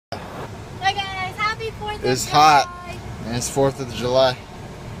It's hot, and it's 4th of July.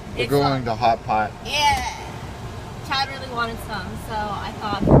 We're going to Hot Pot. Yeah. Chad really wanted some, so I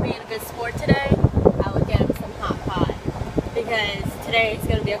thought for being a good sport today, I would get him some Hot Pot. Because today is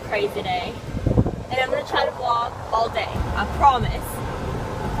going to be a crazy day. And I'm going to try to vlog all day. I promise.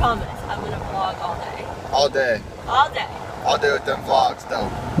 I promise I'm going to vlog all day. All day. All day. All day with them vlogs,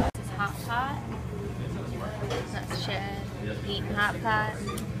 though. This is Hot Pot. That's Chad eating Hot Pot.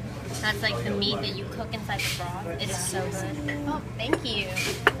 That's like the meat that you cook inside the broth. It is so good. Oh, thank you.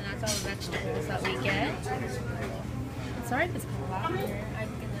 And that's all the vegetables that we get. Sorry if it's cold out here. I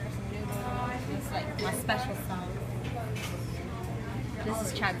can get some noodles. It's like my special sauce.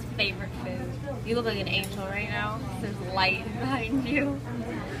 This is Chad's favorite food. You look like an angel right now. There's light behind you.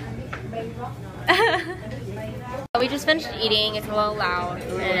 We just finished eating. It's a little loud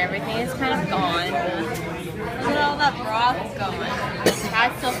and everything is kind of gone. Look at all that broth going.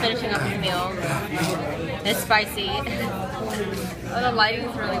 Chad's still finishing up his meal. It's spicy. Oh, the lighting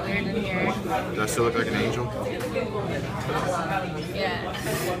is really weird in here. Does I still look like an angel? Yeah.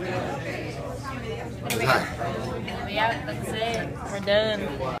 Hi. Yeah, that's it. We're done.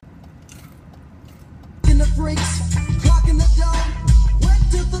 In the freaks, clocking the dough. Went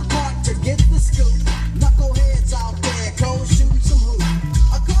to the park to get the scoop. Knuckleheads out there, go shoot some hoop.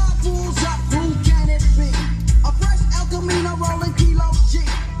 A car pulls up, who can it be? A fresh El Camino rolling Kilo G.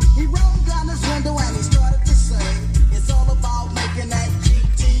 He rolled down his window and he started to say, it's all about making that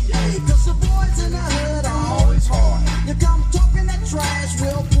GTA. Cause the boys in the hood are always hard. You come talking that trash,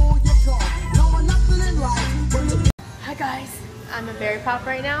 we'll pull your car. Knowing nothing in life but the... Hi guys, I'm at Berry Pop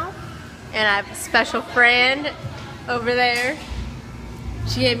right now, and I have a special friend over there.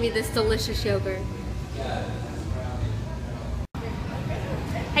 She gave me this delicious yogurt.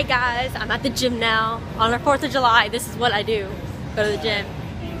 Hey guys, I'm at the gym now. On our 4th of July, this is what I do. Go to the gym.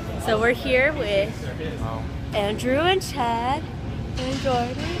 So we're here with Andrew and Chad and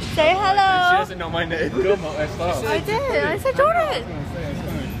Jordan. Say hello. She doesn't know my name. I did. I said Jordan.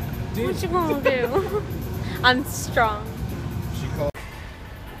 What you gonna do? I'm strong.